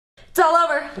all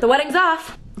over. The wedding's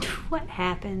off. What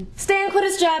happened? Stan quit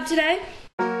his job today.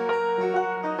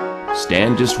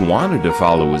 Stan just wanted to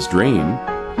follow his dream.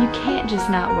 You can't just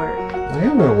not work. I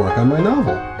am gonna work on my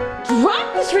novel.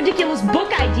 Drop this ridiculous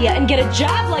book idea and get a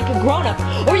job like a grown-up,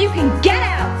 or you can get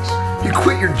out. You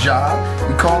quit your job,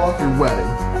 you call off your wedding,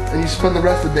 and you spend the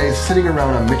rest of the day sitting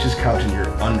around on Mitch's couch in your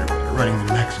underwear, writing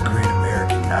the next great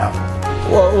American novel.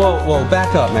 Whoa,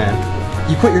 back up, man.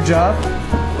 You quit your job?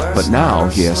 But now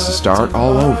he has to start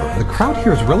all over. The crowd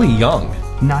here is really young.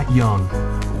 Not young.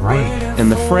 Right.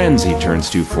 And the friends he turns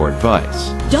to for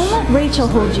advice. Don't let Rachel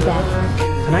hold you back.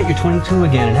 Tonight you're 22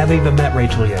 again and haven't even met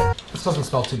Rachel yet. This doesn't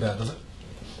smell too bad, does it?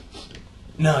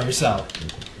 No, you're solid.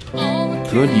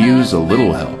 Could use a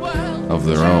little help of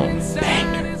their own.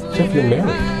 Jeff, you're married.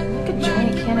 Like a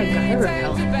giant can of guy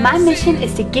repellent. My mission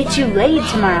is to get you laid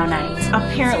tomorrow night.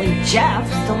 Apparently Jeff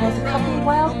still has a couple of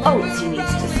wild oats he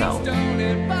needs to sow.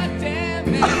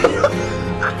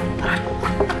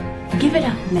 Give it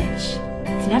up, Mitch.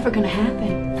 It's never gonna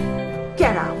happen.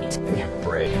 Get out. Yeah,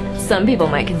 break. Some people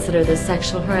might consider this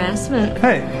sexual harassment.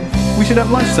 Hey, we should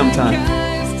have lunch sometime.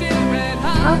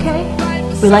 Okay.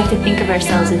 We like to think of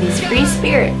ourselves as these free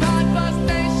spirits.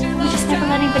 We just never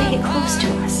let anybody get close to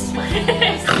us.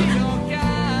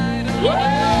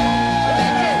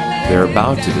 They're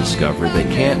about to discover they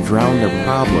can't drown their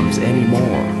problems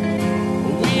anymore.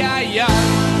 We are young,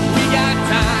 we got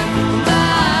time.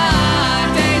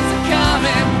 My days are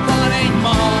coming, one ain't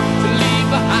more to leave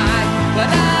behind. But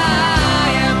I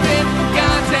have been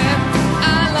forgotten.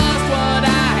 I lost what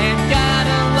I had got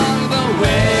along the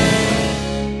way.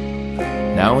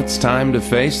 Now it's time to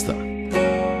face them.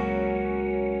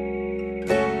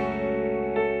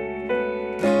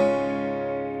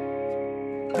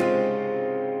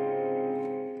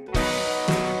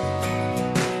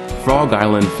 Frog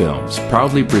Island Films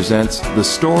proudly presents the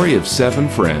story of 7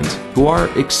 friends who are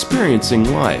experiencing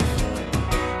life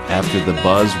after the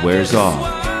buzz wears off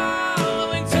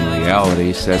and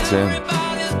reality sets in.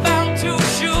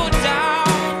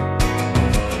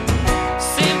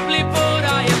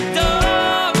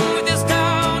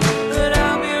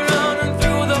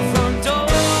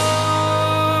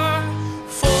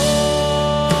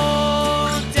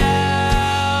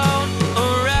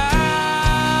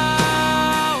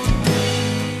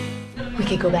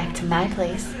 We could go back to my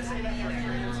place.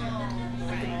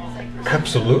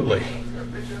 Absolutely.